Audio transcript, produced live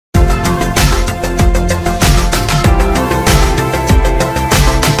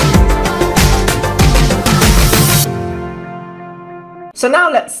So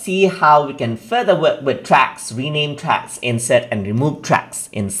now let's see how we can further work with tracks, rename tracks, insert and remove tracks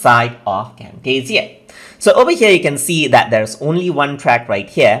inside of Camtasia. So over here you can see that there's only one track right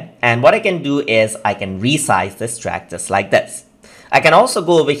here, and what I can do is I can resize this track just like this. I can also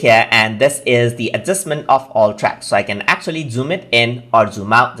go over here, and this is the adjustment of all tracks, so I can actually zoom it in or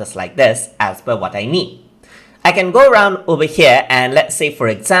zoom out just like this as per what I need. I can go around over here, and let's say for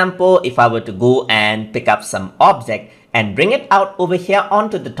example if I were to go and pick up some object and bring it out over here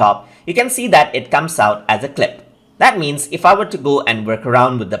onto the top, you can see that it comes out as a clip. That means if I were to go and work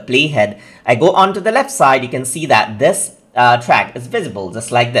around with the playhead, I go onto the left side, you can see that this track is visible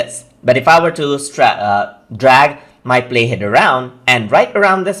just like this. But if I were to drag my playhead around and right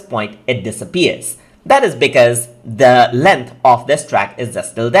around this point, it disappears. That is because the length of this track is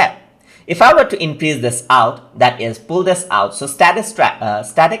just still there. If I were to increase this out, that is pull this out, so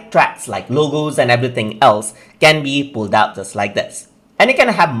static tracks like logos and everything else can be pulled out just like this. And you can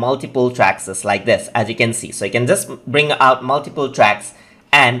have multiple tracks just like this, as you can see. So you can just bring out multiple tracks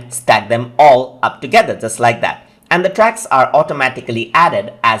and stack them all up together just like that. And the tracks are automatically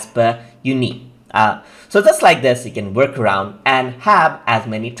added as per you need. So just like this, you can work around and have as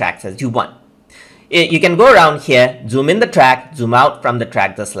many tracks as you want. You can go around here, zoom in the track, zoom out from the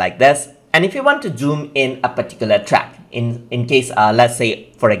track just like this. And if you want to zoom in a particular track, in case, let's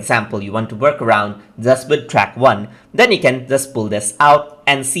say, for example, you want to work around just with track 1, then you can just pull this out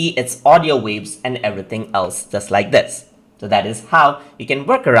and see its audio waves and everything else just like this. So that is how you can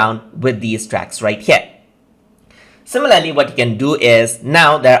work around with these tracks right here. Similarly, what you can do is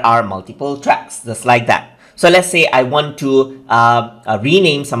now there are multiple tracks just like that. So let's say I want to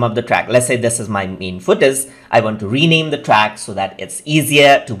rename some of the track. Let's say this is my main footers. I want to rename the track so that it's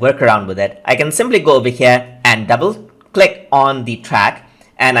easier to work around with it. I can simply go over here and double click on the track,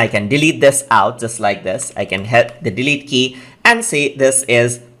 and I can delete this out just like this. I can hit the delete key and say this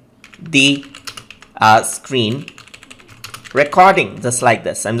is the screen recording just like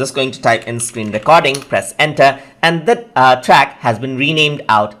this. I'm just going to type in screen recording, press enter, and the track has been renamed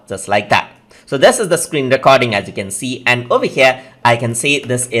out just like that. So this is the screen recording, as you can see, and over here I can say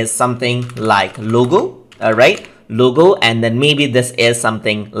this is something like logo, right? Logo, and then maybe this is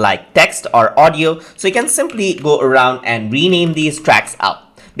something like text or audio. So you can simply go around and rename these tracks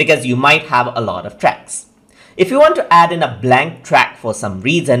out because you might have a lot of tracks. If you want to add in a blank track for some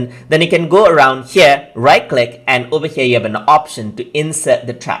reason, then you can go around here, right click, and over here you have an option to insert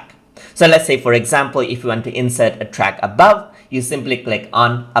the track. So let's say for example, if you want to insert a track above, you simply click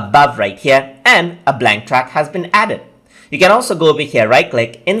on above right here and a blank track has been added. You can also go over here, right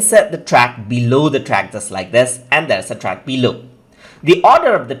click, insert the track below the track just like this, and there's a track below. The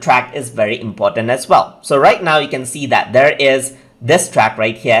order of the track is very important as well. So right now you can see that there is this track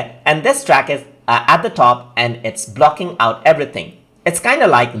right here, and this track is at the top and it's blocking out everything. It's kind of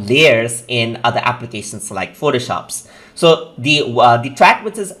like layers in other applications like Photoshop's. So the track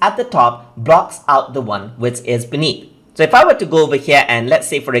which is at the top blocks out the one which is beneath. So if I were to go over here and let's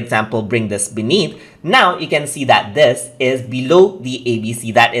say for example bring this beneath, now you can see that this is below the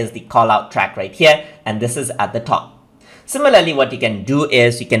ABC, that is the call out track right here, and this is at the top. Similarly, what you can do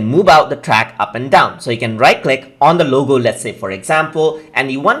is you can move out the track up and down. So you can right click on the logo, let's say for example, and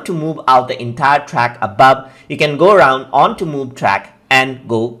you want to move out the entire track above, you can go around onto move track and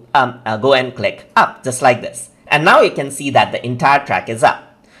go and click up just like this. And now you can see that the entire track is up.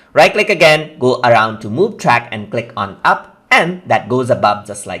 Right click again, go around to move track and click on up, and that goes above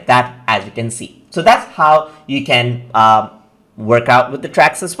just like that, as you can see. So that's how you can work out with the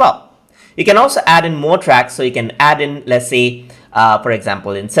tracks as well. You can also add in more tracks. So you can add in, let's say, for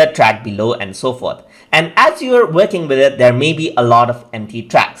example, insert track below and so forth. And as you're working with it, there may be a lot of empty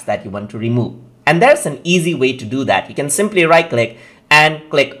tracks that you want to remove. And there's an easy way to do that. You can simply right click and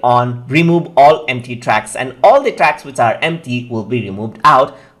click on remove all empty tracks, and all the tracks which are empty will be removed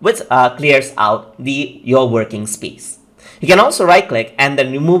out, which clears out your working space. You can also right click and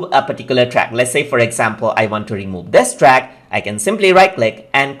then remove a particular track. Let's say for example I want to remove this track. I can simply right click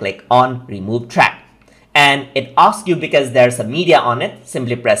and click on remove track, and it asks you because there's a media on it,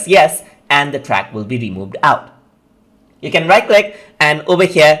 simply press yes and the track will be removed out. You can right click, and over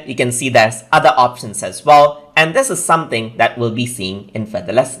here you can see there's other options as well, and this is something that we'll be seeing in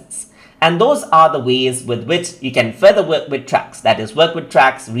further lessons. And those are the ways with which you can further work with tracks, that is work with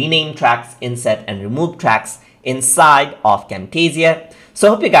tracks, rename tracks, insert and remove tracks inside of Camtasia. So I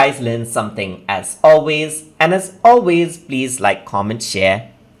hope you guys learned something as always, and as always please like, comment,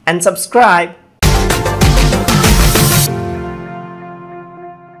 share and subscribe.